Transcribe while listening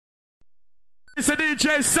It's the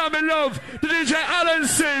DJ Sammy Love, the DJ Alan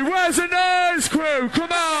C. Where's the noise crew?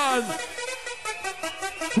 Come on!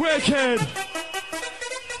 Wicked!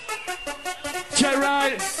 Check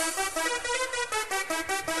right.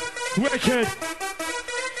 Wicked.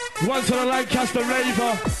 One to the Lancaster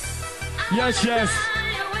Raver. Yes, yes.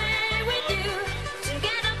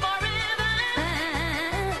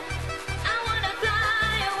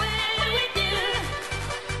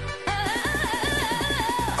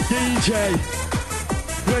 DJ,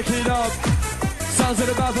 work it up. Sounds of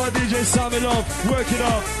the bad boy DJ Sammy Love. Work it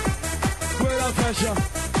up. Work it up, pressure.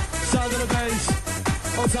 Sounds of the bass.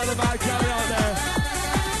 Outside the mic, carry on there.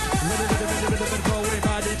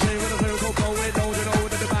 My DJ with a lyrical going. Hold it over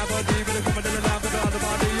to the bad boy. With a coming in the lamp and on the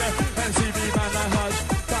body. Yeah. NCB man like HODGE.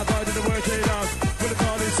 Bad boy did the work it up. With the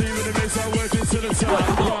party scene with the bass, I'm working to the top.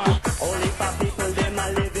 Yeah. Only for people, them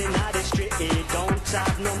are living on the street. Don't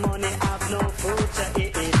have no money, have no food to eat.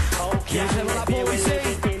 Yes, that's what I always say.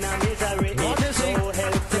 What is it?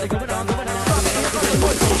 They're going on, going on.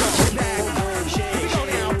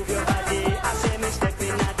 Move your body. I say me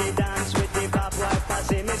stepping at the dance with the pop wife. I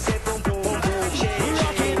say me say boom boom boom boom.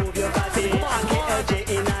 Shake, move your body. I get LJ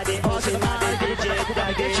in at the house in at the DJ.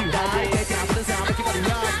 I get you high. Get down for the sound, make your body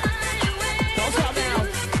rock. Don't stop now.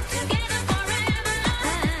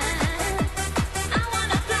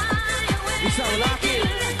 We sound like it.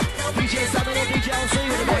 DJ Sammy Love, DJ LC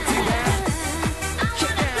with the big team.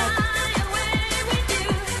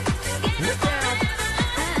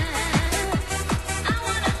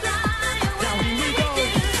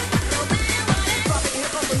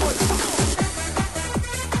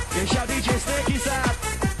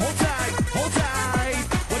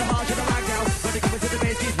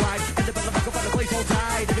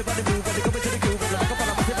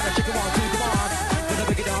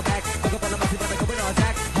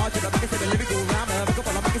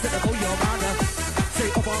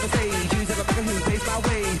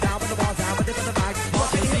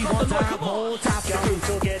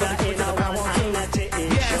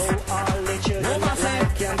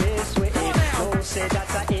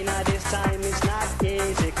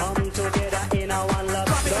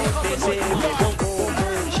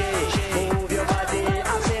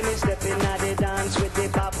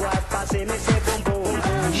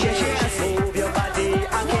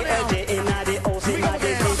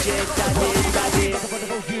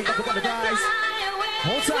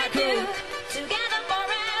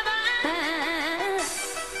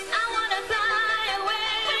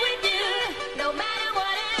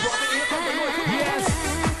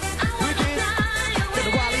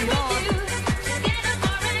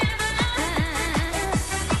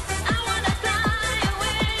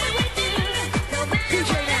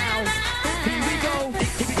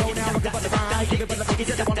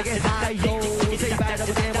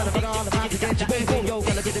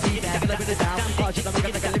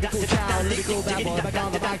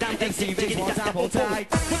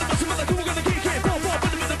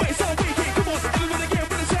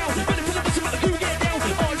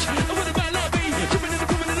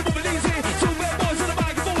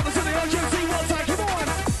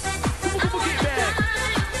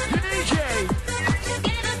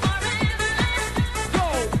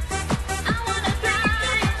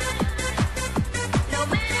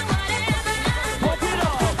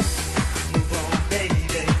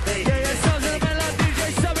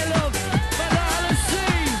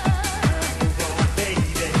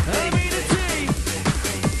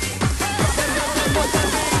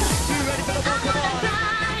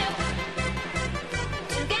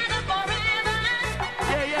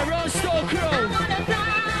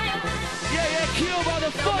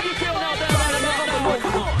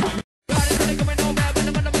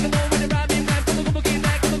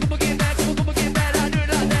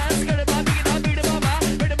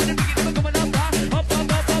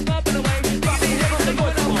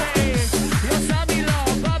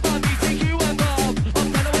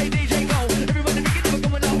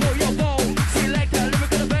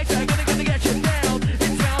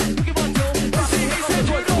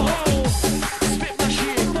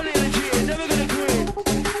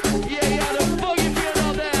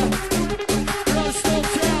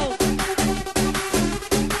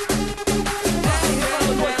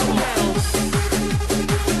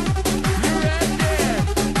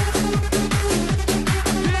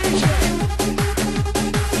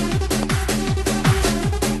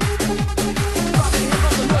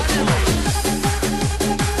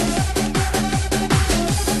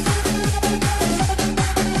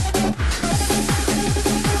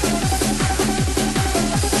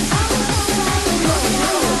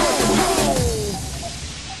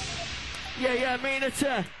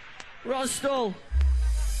 Ron Stoll.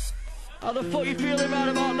 How the fuck you feeling right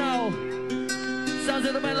about now? Sounds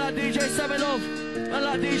of the men like DJ Sammy Love, men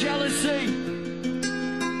like DJ Alan C.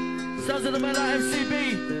 Sounds of the men like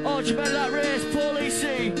MCB, HODGE, men like Race, Paulie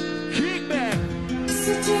C. Kickback.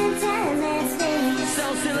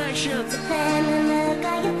 Self-selection.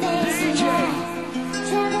 DJ.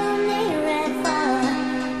 Travel near and far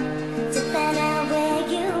to find out where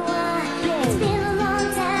you are. It's been a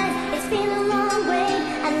long time, it's been a long way.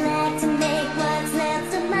 I'd like to make what's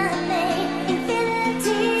left of my day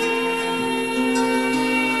infinity.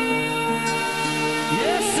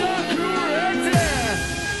 Yes, sir, correct.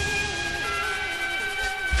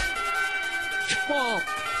 Chbomb,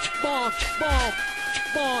 chbomb, chbomb,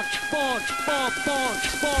 chbomb, chbomb, chbomb,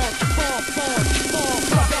 chbomb, chbomb, chbomb, chbomb, chbomb.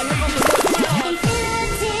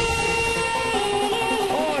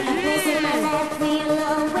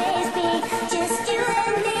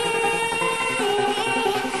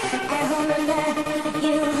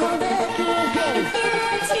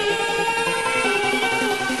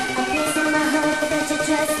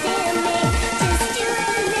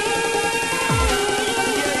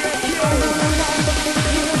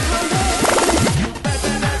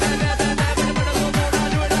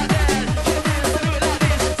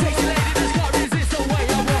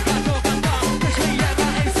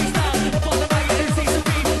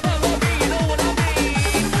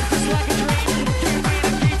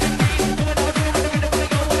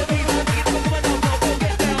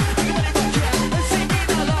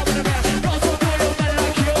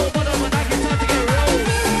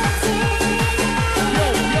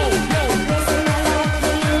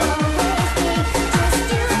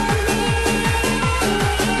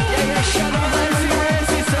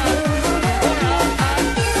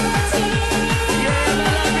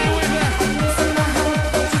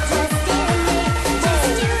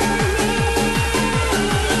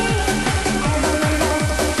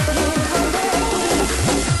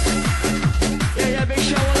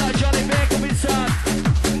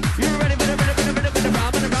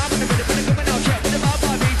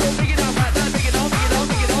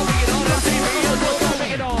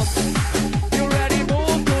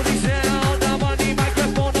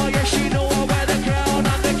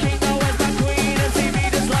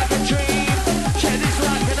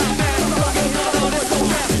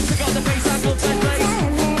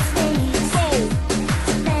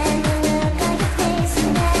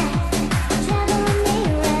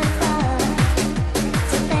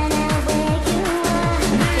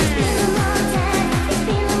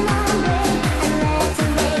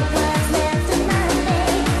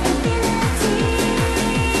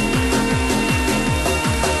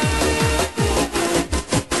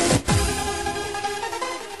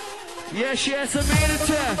 Yes,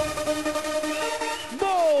 AMENITY.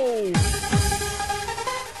 Boom.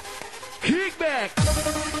 Kickback.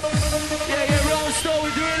 Yeah, Rolling Stone, we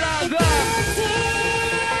do it like that.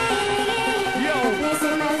 Yo. This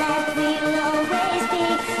in my life will always be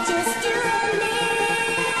just you and me.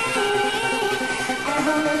 I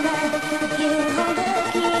hold the line, you hold the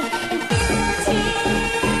key. Infinity.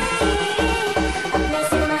 A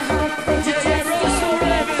place in my heart for just you. Rolling Stone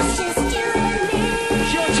Ravens. Just you and me.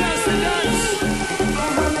 It's your chance to dance. I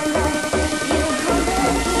hold the line, you hold the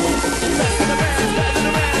key. Better than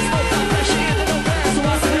the best, no time, pressure in the no best. So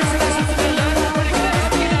I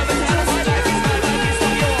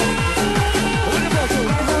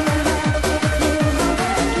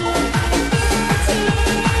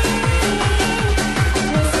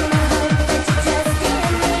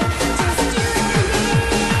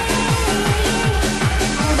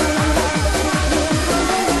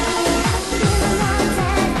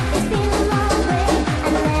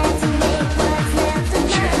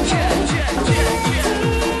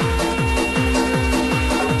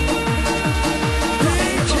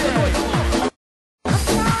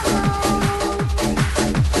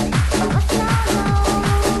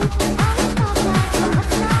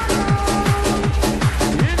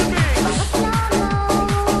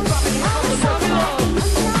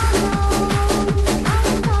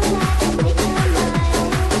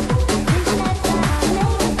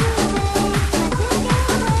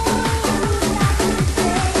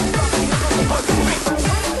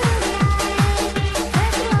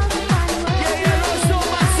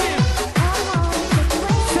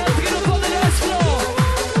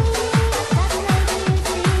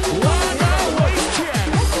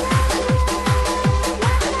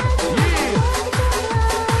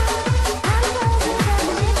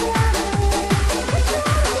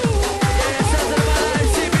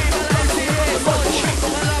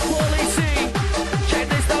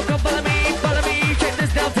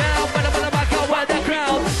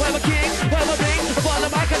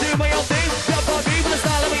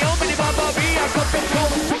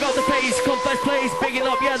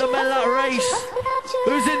race?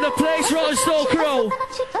 Who's in the place, Rotten Store Crew?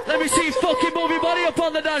 Let me see fucking move your body up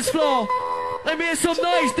on the dance floor. Let me hear some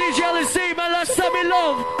noise. DJ LC, man, that's Sammy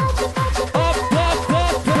Love. Up,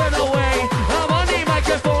 run away. I'm on the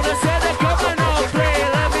microphone, I said they're coming out play.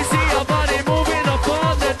 Let me see your body moving up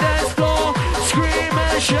on the dance floor. Scream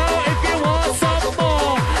and shout if you want some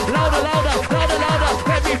more. Louder, louder, louder, louder.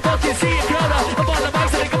 Let me fucking see you crowder. Up on the mic,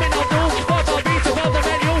 so they coming out new. Bop beats about the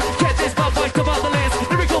menu. Check this bop mic about the list.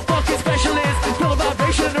 Lyrical fucking specialist. Feel the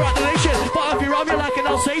vibration and the right relation. But if you're on, you're like an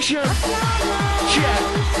Alsatian. Check.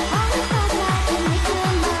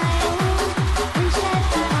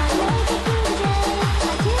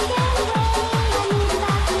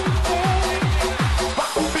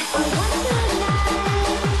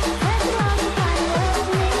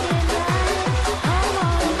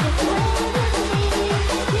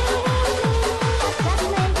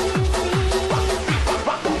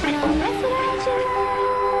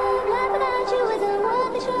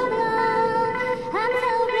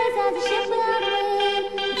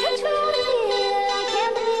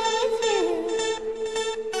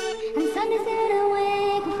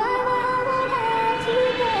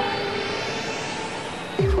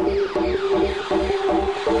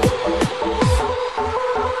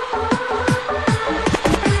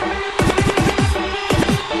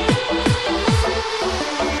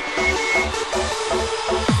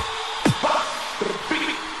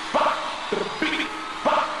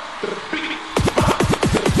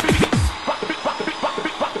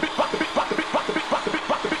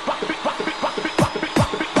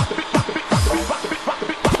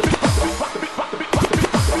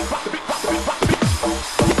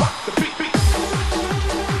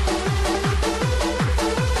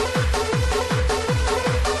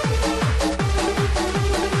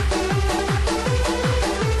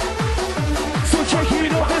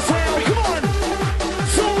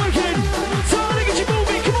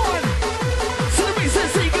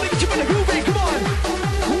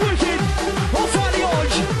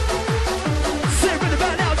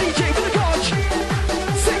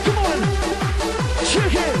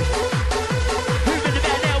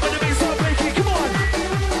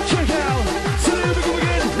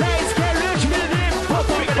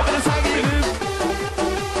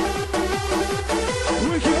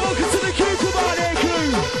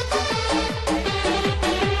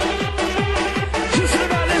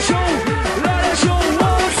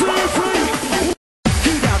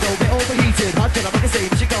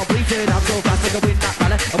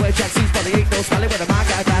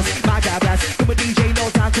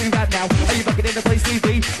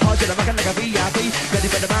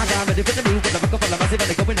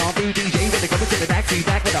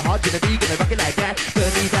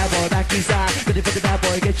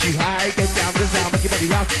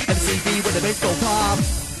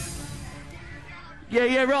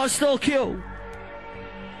 Yeah, right, still kill.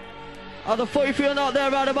 How the fuck you feeling out there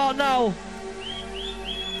right about now?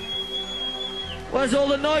 Where's all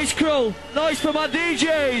the noise crew? Noise for my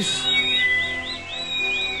DJs.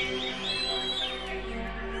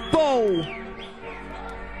 Bow.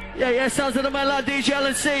 Yeah, sounds of the man like DJ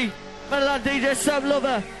LC. Man like DJ Sam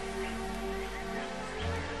Lover.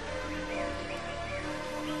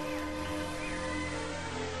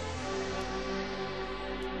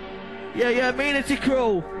 Yeah, Amenity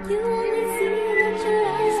crew. You only see what your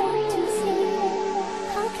eyes want to see.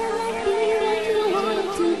 How can I be what you want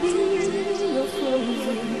to be? You're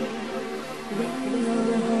frozen when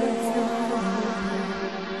your heart's not.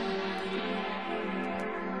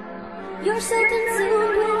 You're so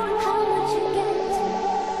consumed with how much you get.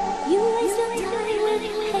 You waste your time with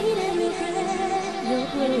hate and regret. You're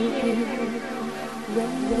broken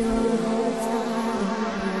when your heart's not.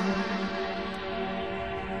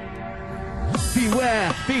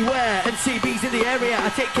 Beware, MCB's in the area, I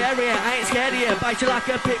take care of you, I ain't scared of you, bite you like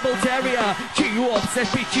a pit bull terrier, chew you up, says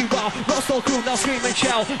beat you off, not so cool, now scream and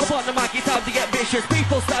shout, up on the mic, it's time to get vicious,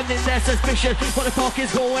 people standing there suspicious, what the fuck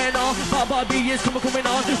is going on, Baba B is coming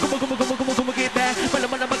on, come on, get back, when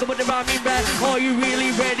I'm with the rhyming back, are you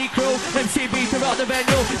really ready crew, MCB throughout the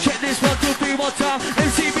venue, check this 1, 2, 3, one time,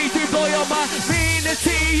 MCB to blow your mind,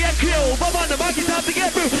 Amenity and crew, up on the mic, it's time to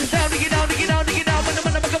get through, down, dig it down,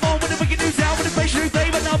 when I'm come on, when the wicked new sound, with the fresh new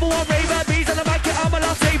flavor, number one raver, bees on the mic, I'm a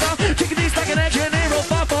lifesaver, checking this like an action hero,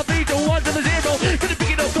 5, 4, 3, 2, 1 to the 0, gonna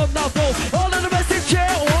pick it up, come now, go, all of the rest in chair,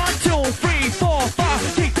 1, 2, 3, 4,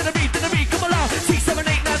 5, kick to the beat, come along, 6, 7,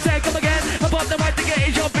 8, 9, 10, come again, above the mic to get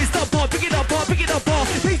it, jump, it's up, pick it up,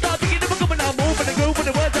 please start picking it up, coming now, moving the groove, and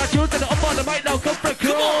the words I choose, and up on the mic now, come for a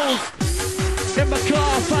cruise, in my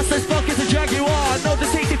car, fast as fuck, it's a Jaguar, no the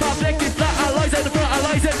 65 flected flat, alloys at the front,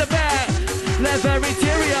 alloys at the back, leather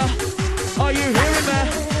interior,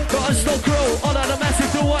 All of the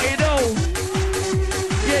massive do what you know.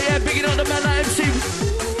 Yeah, yeah, bigging up the man like MC.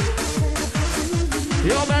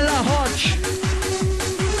 Yo, man like HODGE.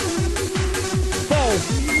 Bow.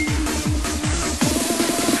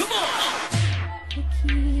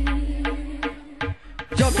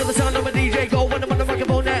 Jump to the sound of a DJ, go when I'm on the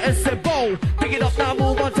microphone there and say bow. Pick it up now,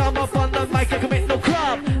 move on time, up on the mic, I commit no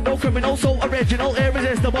crime. No criminal, so original,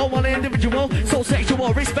 irresistible, one individual, so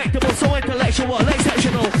sexual, respectable, so intellectual,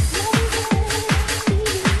 exceptional.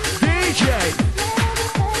 DJ,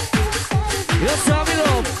 you're Sammy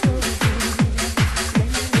Love.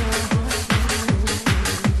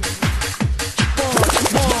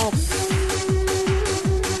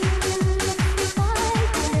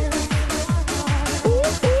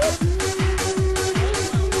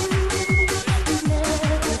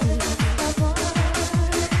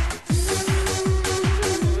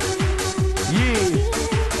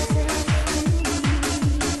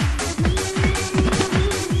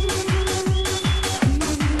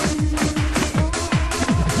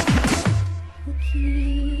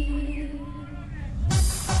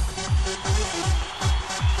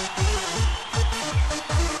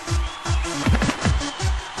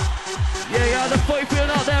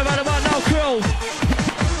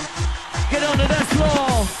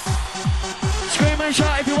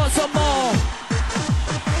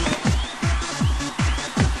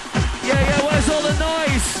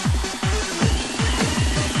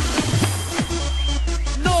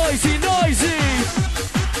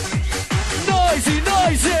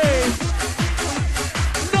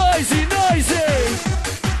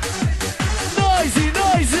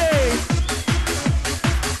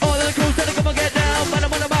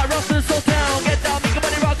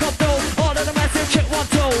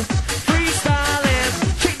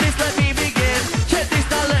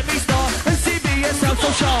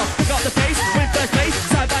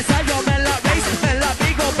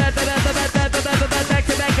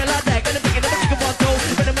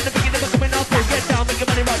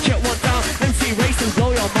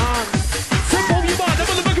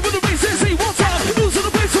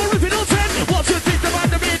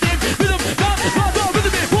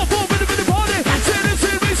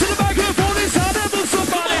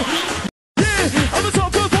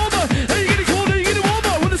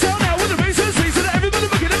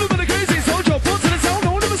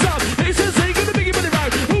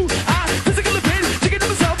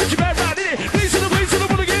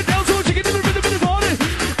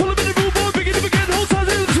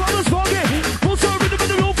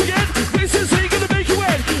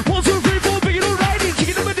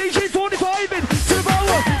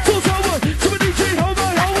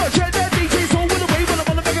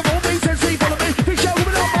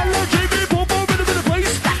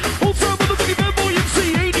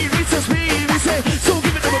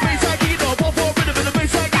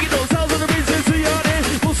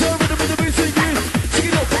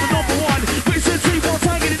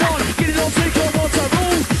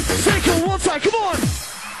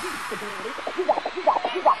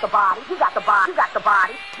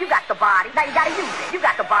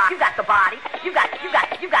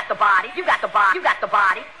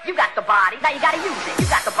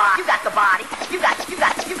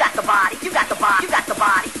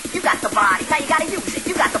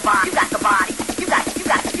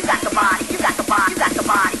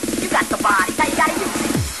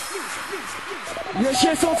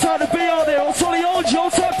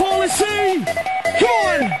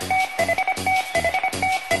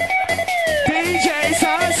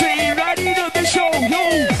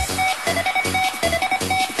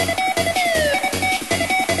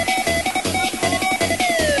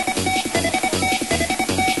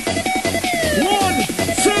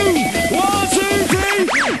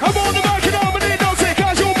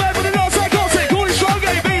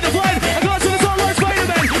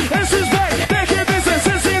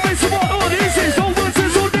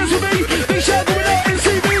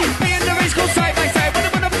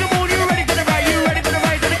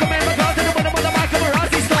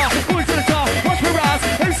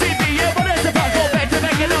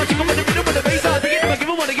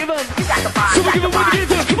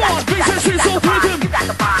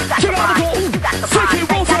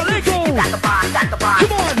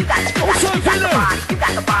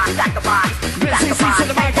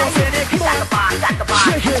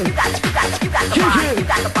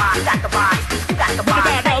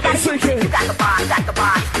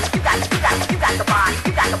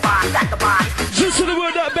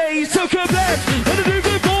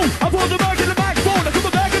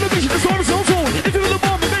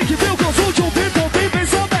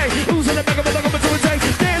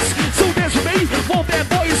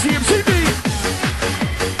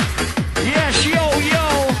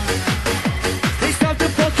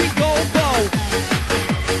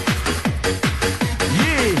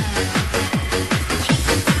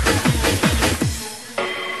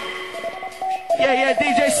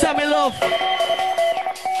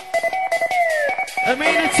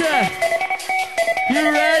 AMENITY. You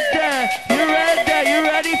ready? You ready? You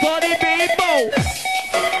ready for the people?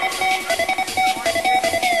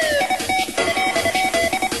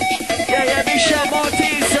 Yeah, big shout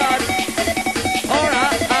Martin, son.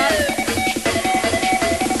 Alright.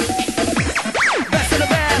 Best of the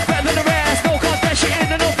best, better than the rest. No contest, shit in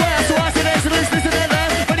the northwest. So I say this and listen to the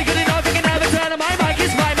left. When you get enough, you can have a turn. My mic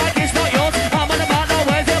is not yours. I'm on the mat, now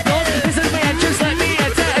where's the applause? This is my entrance, let me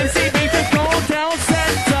enter. MCB to go down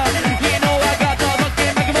center. You know I got the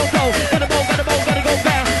fucking microphone flow. Gotta go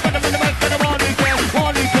down. Gotta mic, gotta one who can.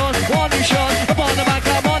 One who does, one who shot. Up on the mic,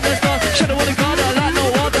 I'm on the spot. Should've won the corner, like no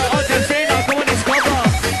other. On them say now, come on, it's cover.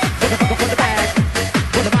 Put the fuck up on the back.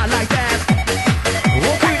 Put the mic like that.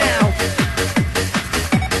 Walk you now.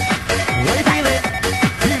 What you feeling?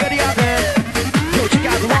 You ready out there? Yo, check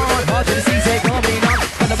out the one. Hard to the sea, say, come on, me now.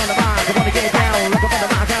 Put them on the mic, I wanna get down. Look up on the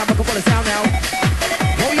mic, I'm looking for the sound now.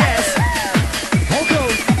 Oh yes. Oh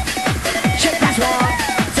cool. Check this one.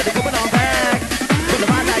 Set it coming on back. Put the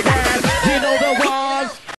mic like that. You know the one.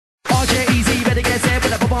 RJ easy, better get set.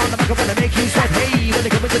 When I pop on the mic, I'm gonna make you sweat. Hey, when they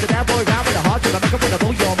come into the bad boy round with the hard to the mic, I'm gonna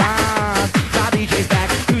blow your mind. My DJ's back.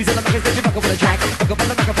 Who's in the mic? Is you fuck up with a track? Fuck up on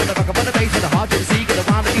the mic, fuck up on the bass with the hard to see. Gonna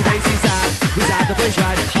find that you face inside. Who's out the place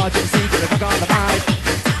right? Hard to see. Gonna fuck on the mic.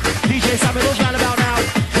 DJ Sammy Love round about now.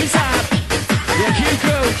 Inside. Yeah, Q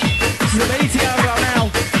crew. This is AMENITY out right now.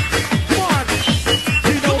 Come on.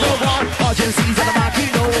 You know the one. RGMC's on the mic. You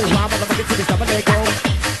know I'm on the mic until they stop and let go.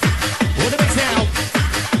 What the mix now?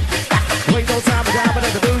 Wait no time to grab it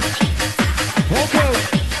at the booth. Okay.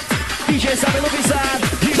 DJ Sammy Love inside.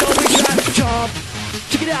 You know we try to jump.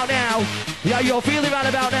 Check it out now. Yeah, you're feeling right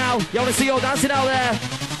about now. You wanna see you all dancing out there?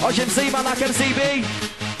 RGMC, man like MCB.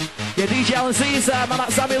 Yeah, DJ LNC inside, man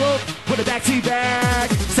like Sammy Love. With the back to back.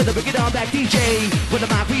 Send the bring it on back, DJ. With the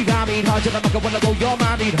mic, we rhyming. Hard to the mic, I wanna blow your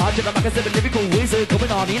mind. Need hard to the mic, I said a lyrical wizard.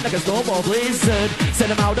 Coming on in like a storm or blizzard. Send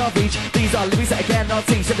them out of reach. These are lyrics that I cannot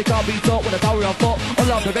teach. So they can't be taught with the power of thought.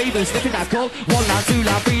 All of the ravens, sniffing that cold. 1 line, 2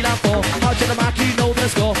 line, 3 line, 4. Hard to the mic, you know the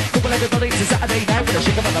score. Come on, everybody, it's a Saturday night. With a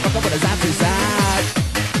shake up on the mic, with a zap inside.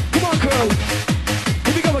 Come on, crew.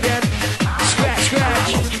 Here we go again. Scratch,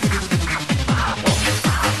 scratch.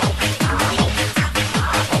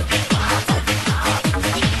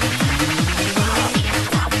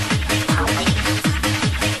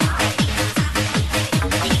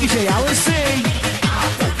 DJ LNC.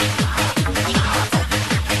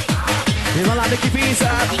 You don't like to keep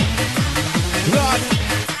inside. Run.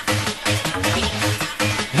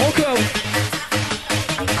 Hoko.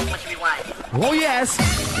 Oh yes.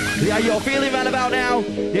 Yeah, you're feeling right about now.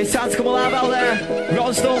 It's time to come alive out there.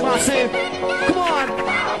 Ron Stone Massive. Come on.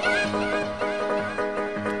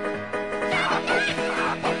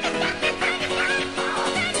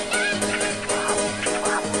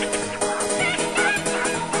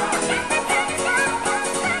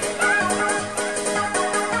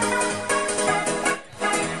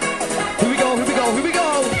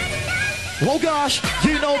 Oh gosh,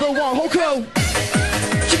 you know the one, Hoko.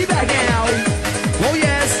 Check it back now. Oh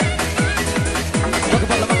yes. Rock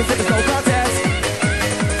about the rock, it's no contest.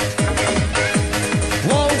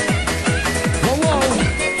 Whoa, whoa, whoa.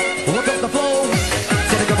 Rock up the flow.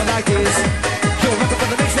 Set it up like this. Yo, rock up on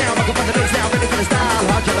the mix now, rock up on the mix now. Ready for the style.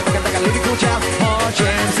 Hard to like a lyrical child. Hard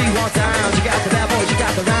jam, see one time. Check out the bad boy, check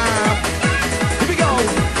out the rhyme. Here we go.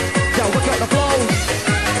 Yo, rock up the flow.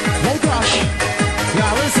 Oh gosh.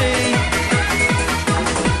 Now let's see.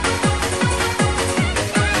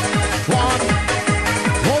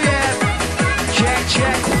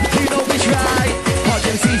 Check, you know we try.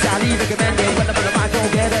 HODGE highly recommended. When the mic don't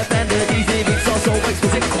get offended. These lyrics are so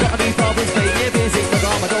explicit. Got any problems, play it busy. Look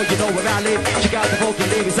on my door, you know where I live. Check out the vocal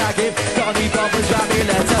lyrics I give. Got any problems, write me a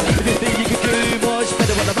letter. If you think you can do much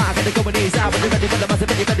better when the mic and the company is out. When you're ready for the massive,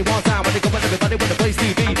 when you're ready one time. When they come on everybody with the place to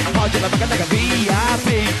be. HODGE like a VIP.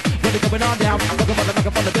 When they're coming on down, look up on the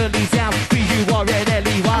microphone, the Burnley sound.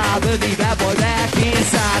 B-U-R-N-L-E-Y, Burnley bad boy back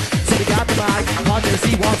inside. So they got the mic,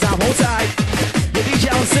 HODGE one time, hold tight. DJ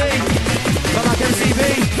LNC, I'm like MCB.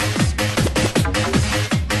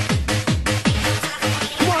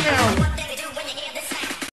 Come on now.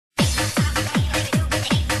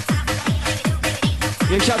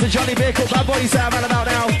 Yeah, shout to Johnny Bickle, bad boy sound right about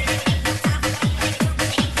now.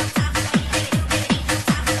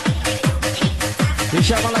 Yeah,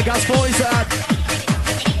 shout out like Gus Boys side.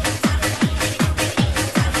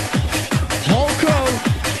 Holco.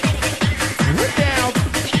 Rip down.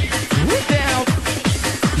 Rip down.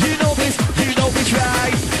 You know this, you know we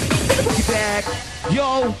try. Put the boogie back.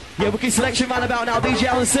 Yo, yeah, rookie selection round about now, DJ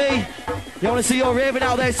LNC. You wanna see your raving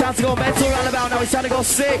out there? It's time to go mental round about now. It's time to go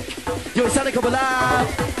sick. Yo, it's time to come alive.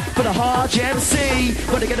 for the HODGE MC.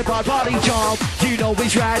 When I get a party job, you know we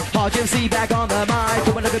tried. HODGE MC back on the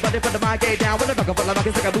mic. When everybody from the mic get down. When the rock full of mic,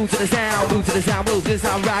 it's like a move to the sound, move to the sound, move to the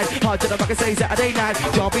sound right. HODGE to the mic, say Saturday night.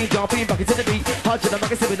 Jumping, bucket to the beat. HODGE to the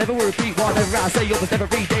mic, say we never repeat. Whatever I say, almost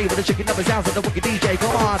every day with the chicken number sounds of the wicked DJ.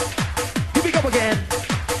 Come on, here we go again.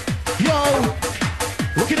 Yo,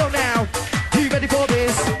 look it up now. You ready for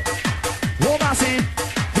this? Warm massive,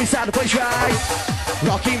 we start the place right.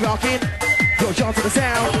 Rocking, rocking, go jump to the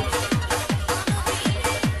sound.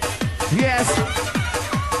 Yes.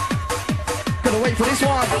 Gonna wait for this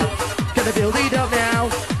one. Gonna build it up now.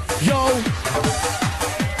 Yo.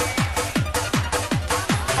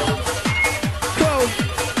 Go.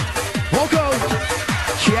 Won't go.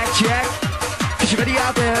 Check, check. Cause you ready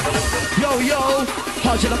out there. Yo, yo.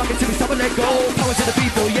 HODGE and I'm to me, stop and let go. Power to the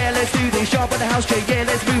people, yeah, let's do this. Sharp on the house train, yeah,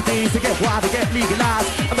 let's move these. To get wild, to get legalized.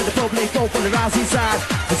 I'm in the public, go for the rise inside.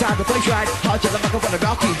 Inside the place right. HODGE and I'm on the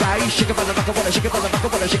rocky right. Shake it on the rock, shake it on the rock,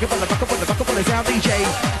 shake it on the rock, on the sound DJ.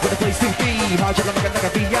 With a place to be. HODGE and I'm like a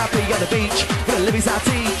VIP on the beach. With a living side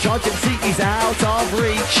teach. HODGE MC is out of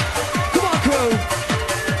reach. Come on, crew.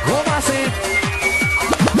 All massive.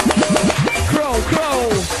 Crow, crow.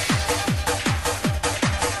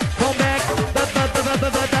 Come back.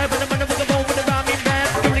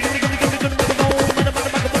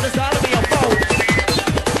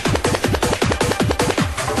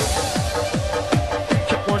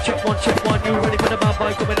 Check one, you ready for the bad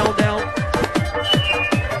boy coming on down?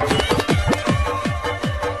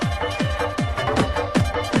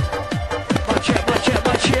 My check.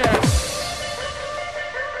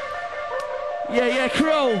 Yeah,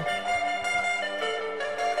 crow.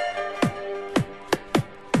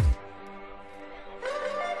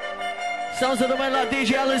 Sounds of the man like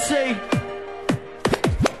DJ LC.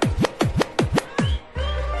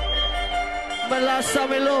 Man like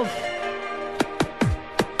Sammy Love.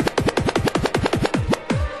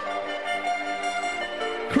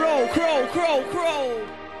 Crow.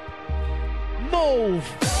 Move.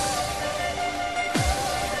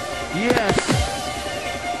 Yes.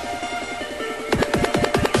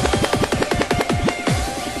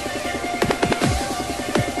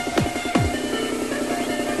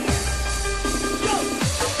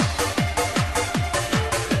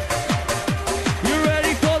 You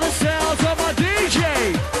ready for the sounds of my DJ?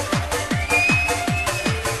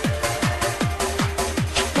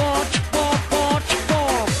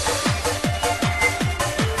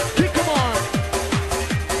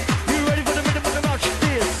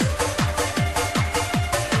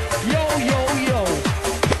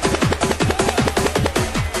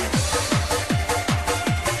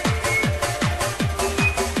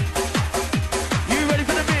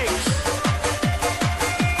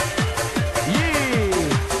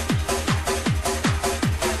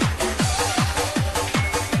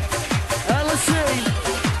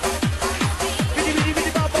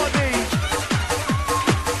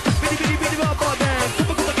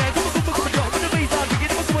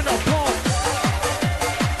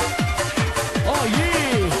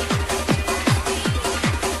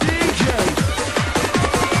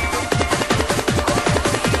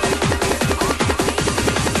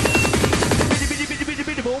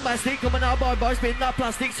 Coming out by boys, spin that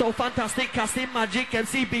plastic, so fantastic, casting magic,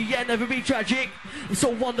 MCB, yeah, never be tragic. So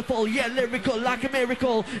wonderful, yeah, lyrical, like a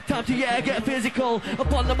miracle. Time to, yeah, get physical.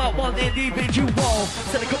 Upon the mic, one individual.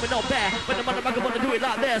 Instead of coming up there, when I'm on the mic, I wanna do it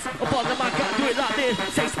like this. Upon the mic, I do it like this.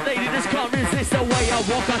 Sexy lady, this can't resist the way I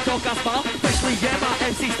walk, I talk, I smile. Especially, yeah, my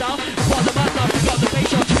MC style. Upon the mic, I've got the face,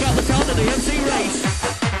 check out the sound of the MC race.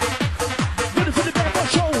 Ready for the bad boy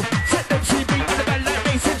show. Set them CB in the band like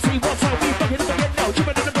race MC. What's how we fucking up again now? Jump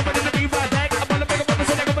in the middle.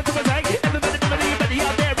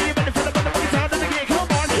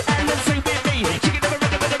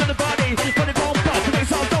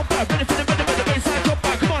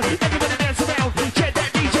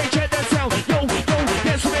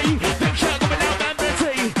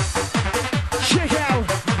 Check out,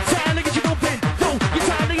 sound like you're bumping. Yo, you're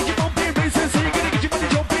sounding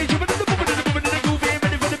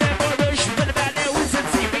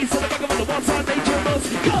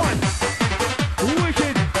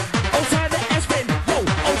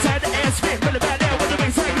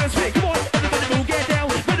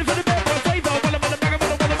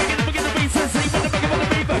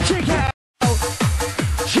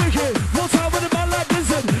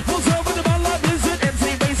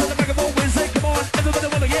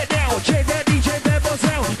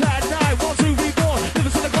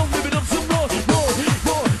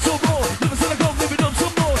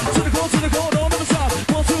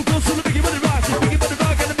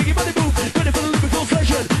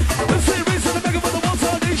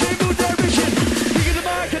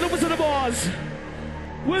bars.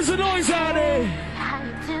 Where's the noise out there?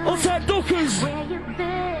 Outside Dockers.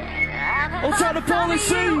 Outside the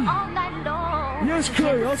policy. Yes,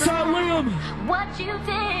 crew. Outside William. What you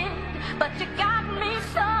did, but you got me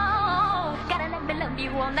so. Gotta let me love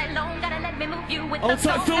you all night long. Gotta let me move you with the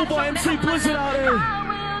outside Phil by MC Blizzard out here.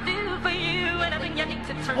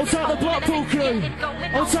 Outside the Blackpool crew.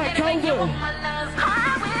 Outside Colne.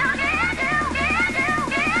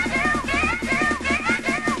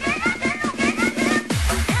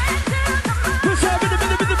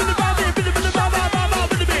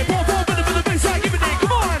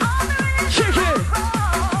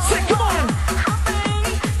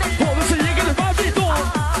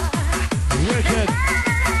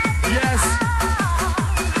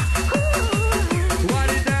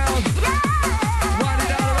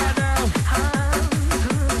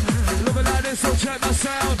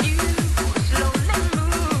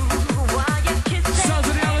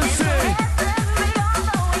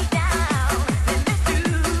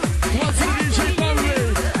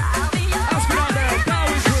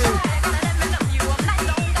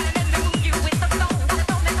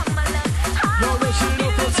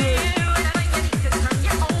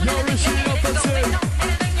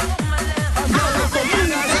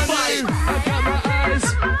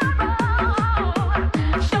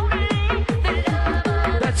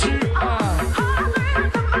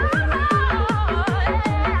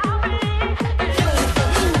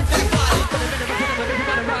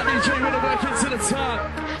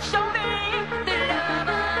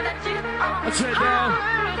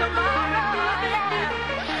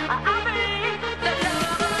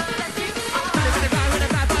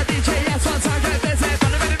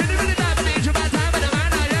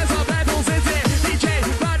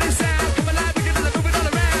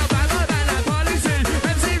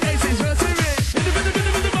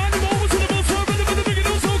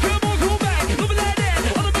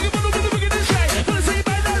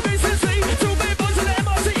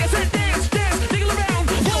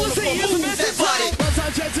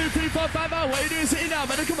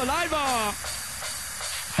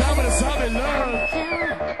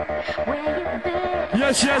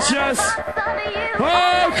 Yes, yes, yes.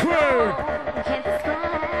 Oh, crew.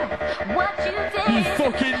 You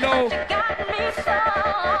fucking know.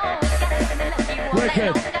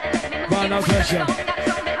 Wicked. Right, no pressure.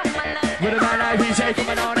 With a man like BJ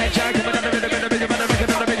coming on and Jack coming on the rhythm,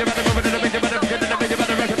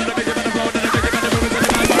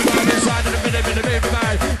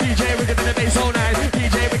 DJ, we're getting the bass all night.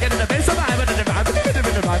 DJ, we're getting the bass alive. And the vibe, the vibe,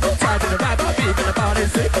 the vibe, the vibe, the beat, the party,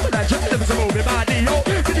 sick. Come on, that jump, there's a moving body, yo.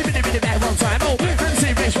 Biddy, back one time, oh.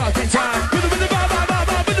 MC Rich rocking time. With the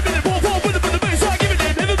vibe, with the bass, I give it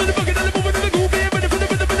in. Never been the bucket, and the moving, and the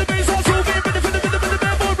groove, and the bass, all so big, with the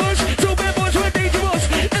bad boy rush. So bad boys, we're dangerous.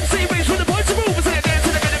 MC Rich with the voice of move, and dance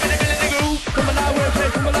to the groove. Come on, I work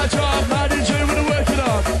it, come on, I job. My DJ, we're gonna work it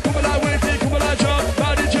up. Come on, I work it, come on, I job.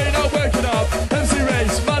 My DJ, now work it up. MC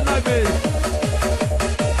Race, man like me.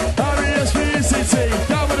 R-E-S-P-E-C-T,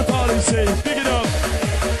 down with the policy. Big it up.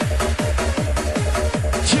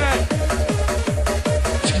 Check.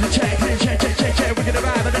 Check. We're gonna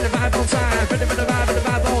vibe, and then the vibe on time. Ready for the vibe, and the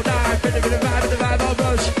vibe all night. Ready for the vibe, and the vibe all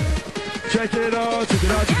rush. Check it out. To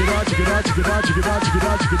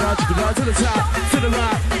the top, to the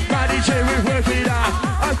right. My DJ, we're working out.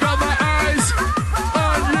 I've got my eyes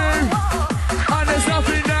on you, and there's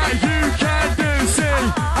nothing that you can do. See,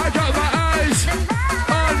 I got my eyes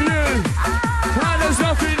on you, and there's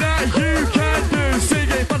nothing that you can do. Sing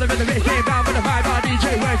it, follow the rhythm, came down with the vibe. My DJ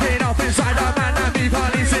working up inside our man, and me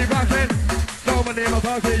party, see rocking. No money in my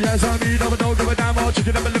pocket, yes I mean, no give a damn more.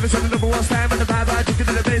 Chicken up and living, so the number one stand with the vibe. I chicken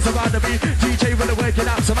in the bass around the beat. DJ with the working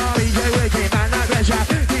up, so my DJ working, man, like pressure.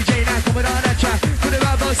 DJ now coming on that track. With the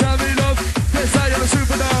bad boy, Sammy Love. Yes, I am a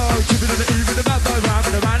super dog. Chipping on the E with the bad boy, round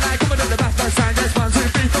with the man. Like coming on the back, boy, sign. Yes, 1, 2,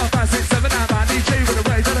 3, 4, 5, 6, 7, 9. My DJ with the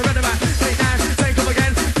waves on the rhythm, man. Take 9, take up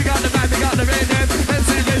again. We got the vibe, we got the rhythm. MC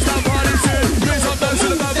Race, that party soon. Raise up those to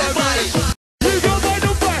the bad boy, man. You got my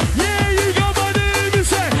number, yeah, you got my name, you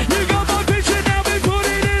say. You got my picture, now we put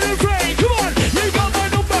it in a frame. Come on, you got my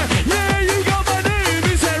number, yeah, you got my name,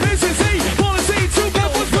 you say. Race and see, policy, 2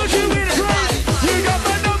 bad boys, put you in a frame.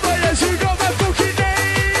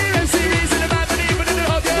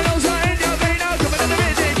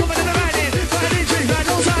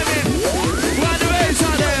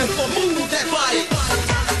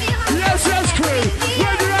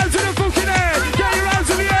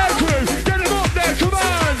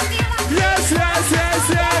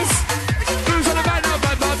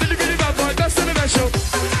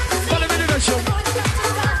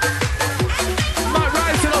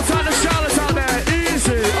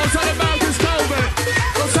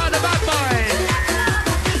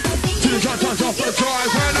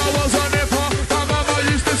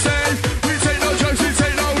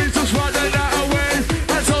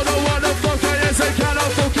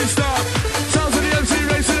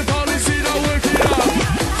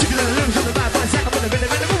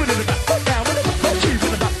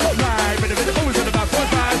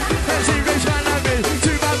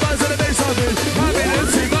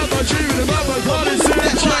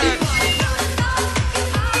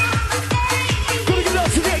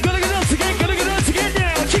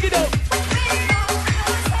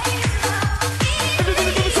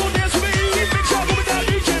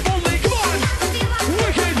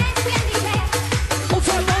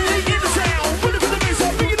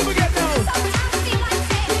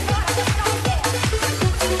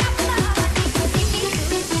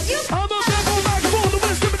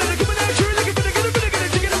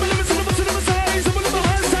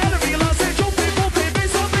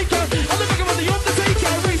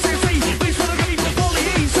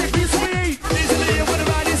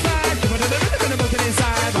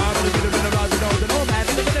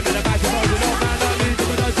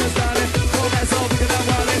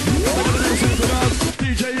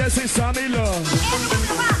 it's Sammy Love.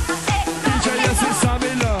 DJ, yes, it's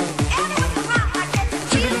Sammy Love.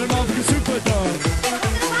 Chicken in the motherfucking super dog.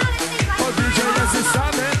 Oh, DJ, yes, it's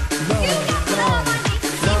Sammy Love. Love,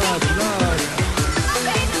 love, love.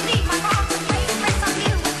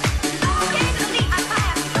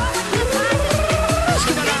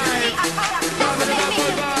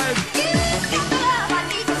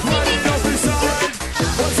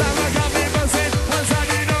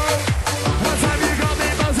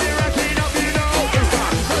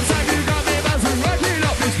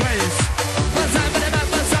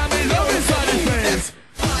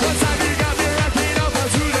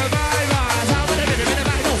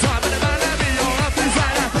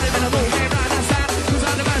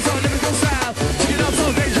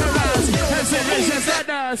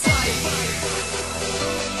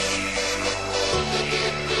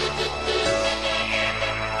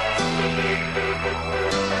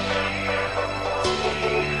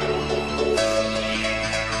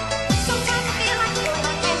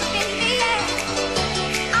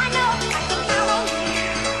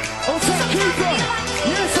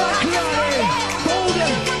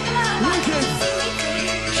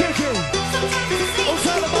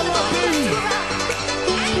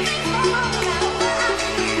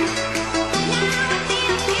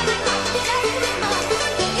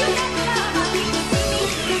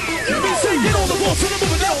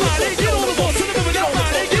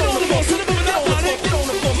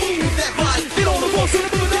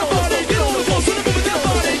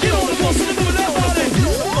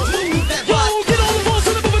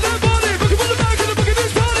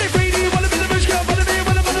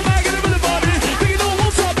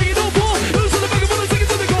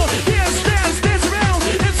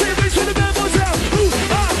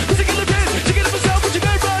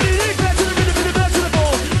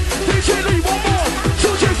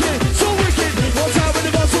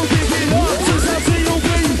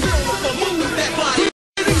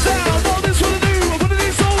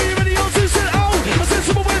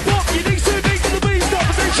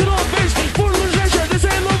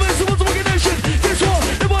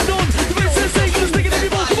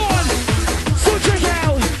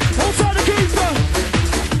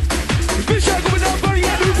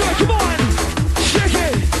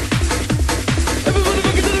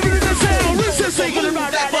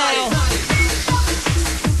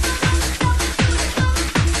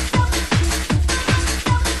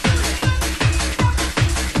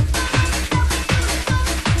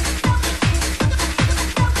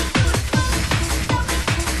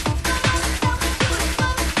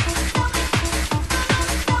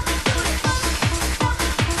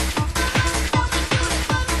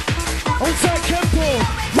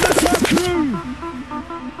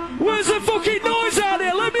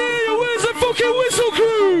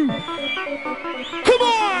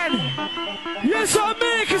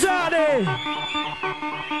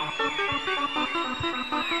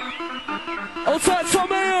 Outside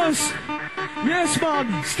Tom Ayers. Yes, man.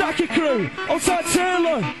 Stacky crew. Outside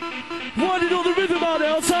Taylor. Winding all the rhythm out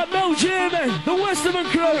there. Outside Mel Jamie. The Westerman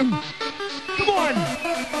crew. Come on.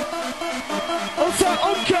 Outside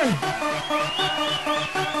Umke.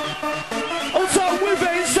 Outside Wibbe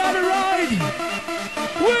inside the ride.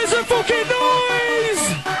 Where's the fucking noise?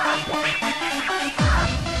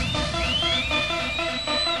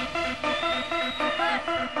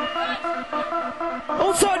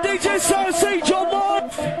 Outside DJ Sarah St. John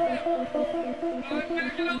Love.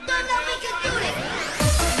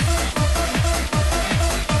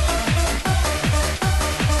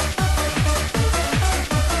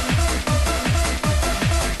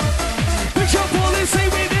 Big shot police, say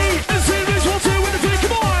we need a series 1, 2 in the field.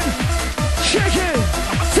 Come on, shake it.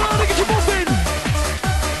 Time to get your muffin.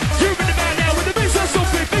 You're in the man now with the bass or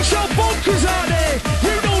something. Big shot bunkers out there.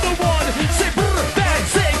 You know the one. Say brr, bang,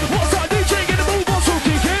 sing. What's our DJ get the move on, so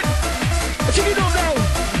kick it. Check it up now.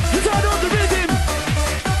 You're tied on the rhythm.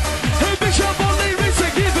 Hey, big shot on lyrics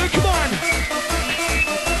and give it. Come on.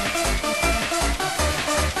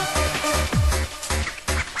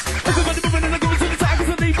 Everybody moving in the goals and the tackles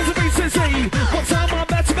and leaving the BCC. One time I'm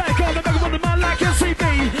back to back on the back of the man like LCB.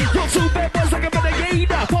 You're two bad boys like a renegade.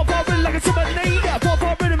 Pop up in like a Terminator. Pop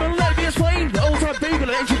up rhythm and let me explain. The old time baby,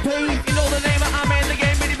 let you pain. You know the name of I'm in the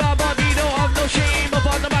game, Mini Baba, you don't have no shame. Up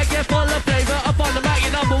on the mic, get full of flavor. Up on the mic,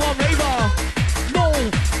 you're number one raver. No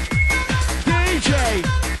DJ.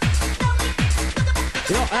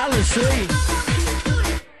 Yo, Alan C.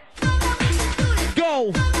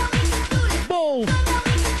 Go. Move.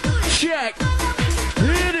 Check.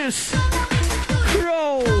 Hit this.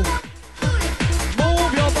 Crow.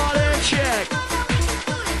 Move your body. Check.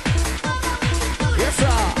 Yes,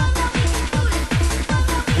 sir.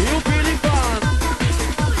 You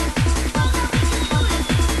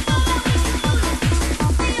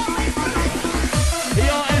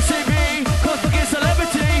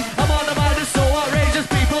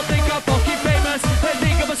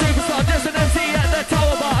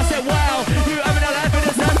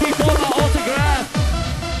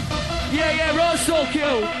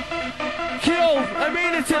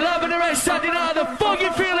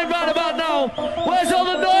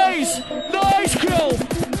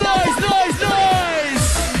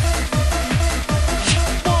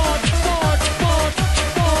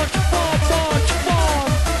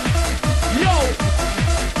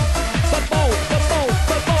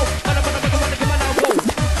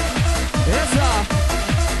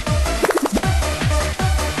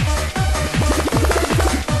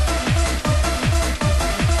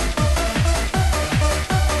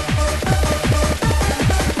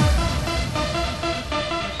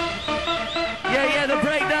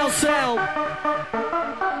sound.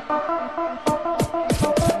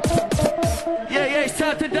 Yeah, yeah, it's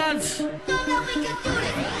time to dance.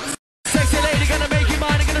 Sexy lady, gonna make you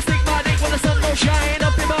mine, gonna stick my dick when the sun don't shine.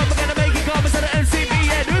 Up your bum, I'm gonna make you come instead of MCB.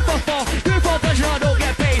 Yeah, do it for fun, do it for pleasure, I don't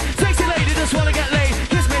get paid. Sexy lady, just wanna get laid.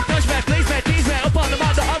 Kiss me, touch me, please me, tease me. Up on the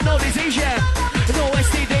mat, I've no disease, yeah. No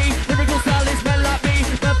STD, lyrical style is men like me.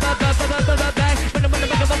 Bang, when I'm on the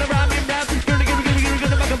rhyming rap, gonna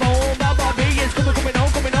make a bone. My body is coming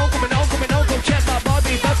on, come check my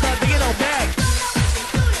body, bringing on back.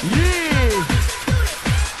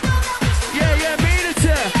 Yeah, yeah,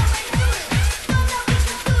 AMENITY.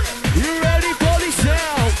 You ready for this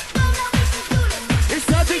sound? It's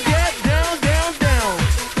time to get down.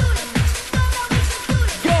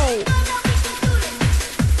 Go.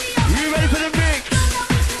 You ready for the mix?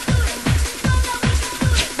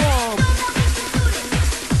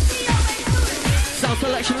 Sound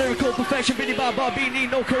selection, lyrical perfection, Billy Bobby,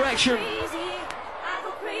 need no correction.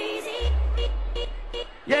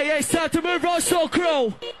 Yeah, it's time to move, right, so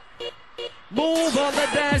crew. Move on the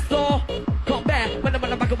dance floor. Come back when I'm on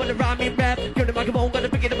the mic, when the rhyming rap. Get the microphone, gotta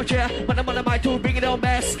pick it up a chair. When I'm on the mic, to bring it on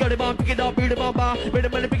bass. Got it on, pick it up, beat it on bar.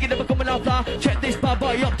 Rhythm and pick it up, coming off fly. Check this bad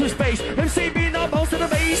boy up to space. MCB now most of the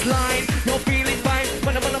bass line. You're feeling fine.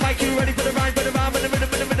 When I'm on the mic, you ready for the rhyme, for the rhyme, when the rhythm,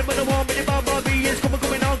 when the warm, when the Bobby is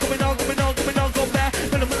coming on, come back.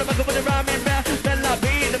 When I'm on the mic, when the rhyming rap. Men like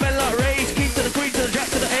me, the men like race. Keep to the queen, to the jack,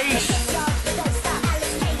 to the ace.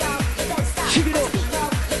 Shake it up.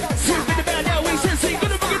 Swing with the band now, we sense it.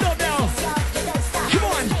 Gonna bring it up now. Come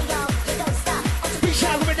on. Big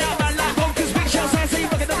shout coming out, man, like bonkers. Big shout, I say,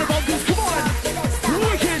 fucking other bonkers. Come on.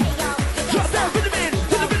 Wicked. Drop down, put them in.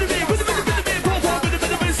 Put them in. Put them in. Pop on, put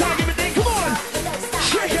them in. Start giving it. Come on.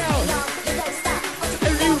 Shake out.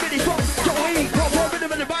 And you ready for Joey? Pop on, put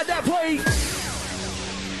them in. Right that play.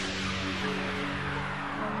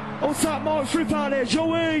 Old time Mark Fripp out there,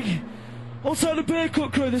 Joey. Old time the Beer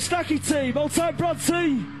Cook crew, the Stacky team. Old time Brad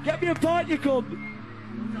T. Get me a pint, you come.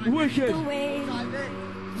 Wicked. The way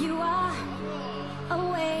you are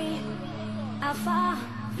away, how far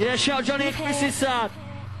Yeah, shout Johnny if this is sad.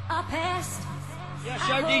 our past. Yeah,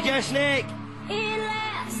 shout DJ Snake. It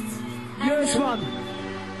lasts. Yes, man.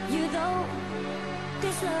 You know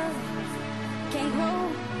this love can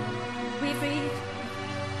grow. We breathe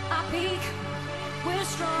our peak. We're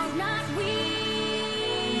strong, not weak.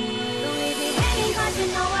 Don't leave me hanging 'cause you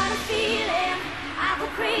know how to feel it. I go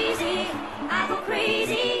crazy.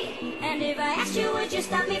 And if I asked you, would you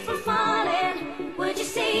stop me from falling? Would you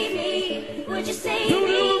save me? Would you save Do a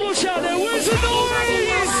me? little more shout there. Where's the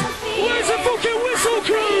noise? Where's the fucking whistle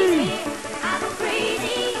crew? I go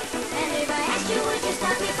crazy. And if I asked you, would you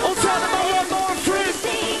stop me from Old time falling? Mark Would Fripp. you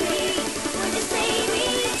save me? Would you save me?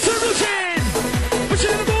 Solution. Push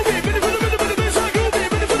it in the movie. Put it inside. Put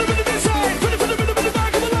it inside. Put it in the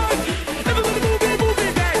back of the line. Everybody move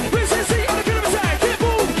it back. Where's the seat on the killer side? Can't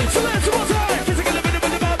move. So let's one time. Physical,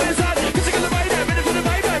 inside. Physical, right there. Ready for the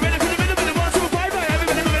bye-bye. Ready for the 1, 2, 5-bye.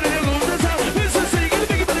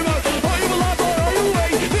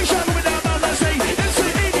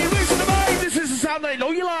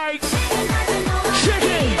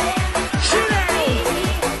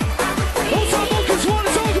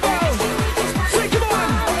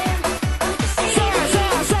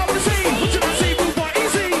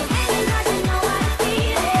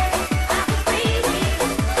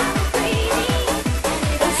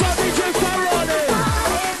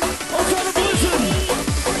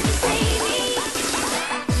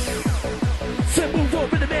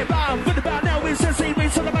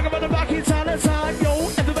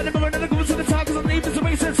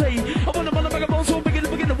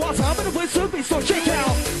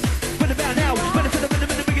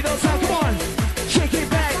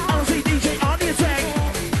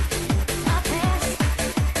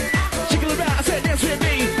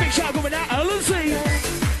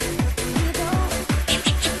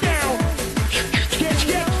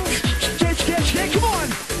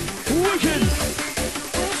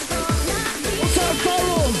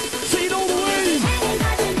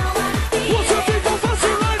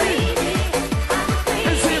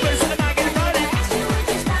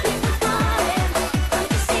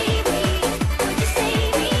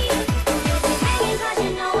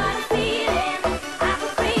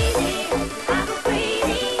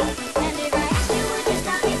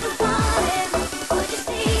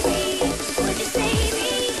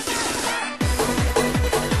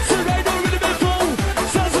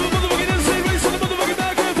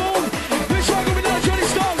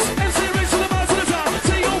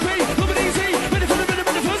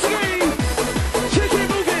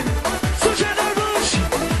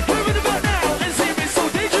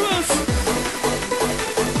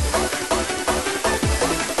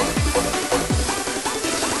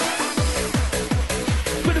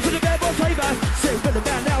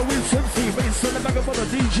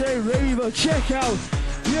 DJ Raver, check out.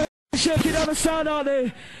 Yeah, checking out the sound out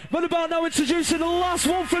there. But about now introducing the last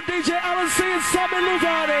one from DJ Alan C and Sammy Love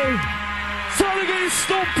out there. Sorry, getting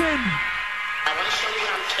stomping. I want to show you what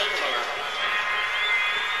I'm capable of.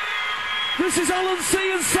 This is Alan C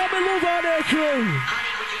and Sammy Love out there, crew. Honey,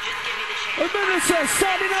 would you just give me the chance? A minute says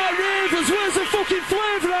Saturday Night Ravers, where's the fucking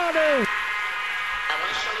flavour out there? I want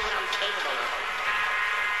to show you what I'm capable of.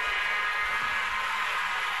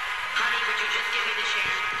 Honey, would you just give me the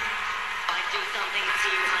chance? I'd do something to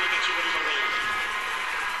you, honey, that you wouldn't believe.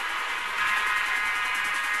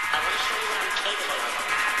 I want to show you what I'm capable of.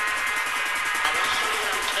 I want to show you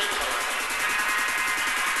what I'm capable of.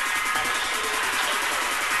 I want to show you what I'm capable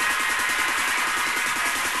of.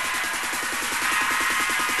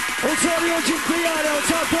 On top the engine behind, on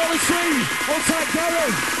top Paul C, on top Gary,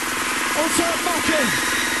 on top Mackie.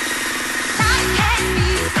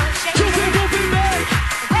 Jumping, jumping back.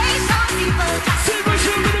 See what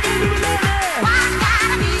you're gonna be doing out there. Why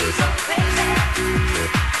gotta be so crazy?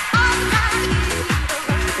 All the time you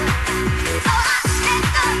so I let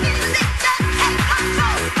the music just take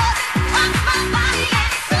control. Cause it rocks my body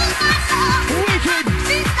and it soothes my soul. Wicked.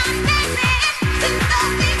 She's not dancing to the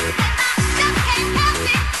beat and I just can't help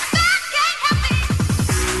it. Just can't help it.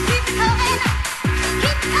 Keep it going,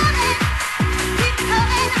 keep it coming, keep it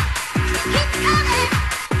coming, keep it coming,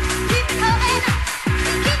 keep it coming, keep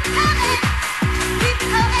it coming, keep it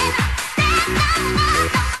coming. There's no more.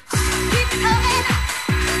 Keep it coming,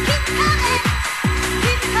 keep it coming,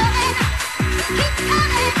 keep it coming, keep it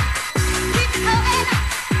coming, keep it coming,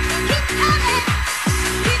 keep it coming,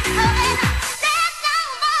 keep it coming. There's no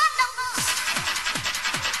more, no more.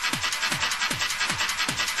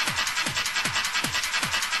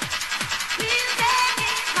 Music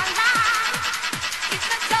is my life. It's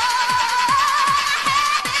the joy I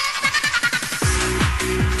have.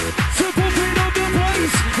 Simple beat on the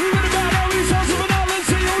place. Who would have got all these songs of an Alan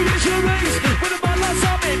C? Oh, yes, your race. With a man like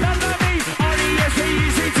Sammy, man like me.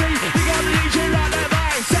 R-E-S-P-E-C-T. We got the DJ like that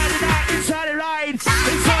vibe. Saturday night, inside the ride.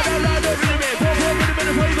 Inside the ride, the rhythm it. Pop, pop, rhythm in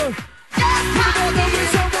the flavor. Just Put the ball down, wanna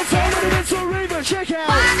it's on the phone, and it's on Raver. Check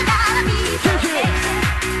out.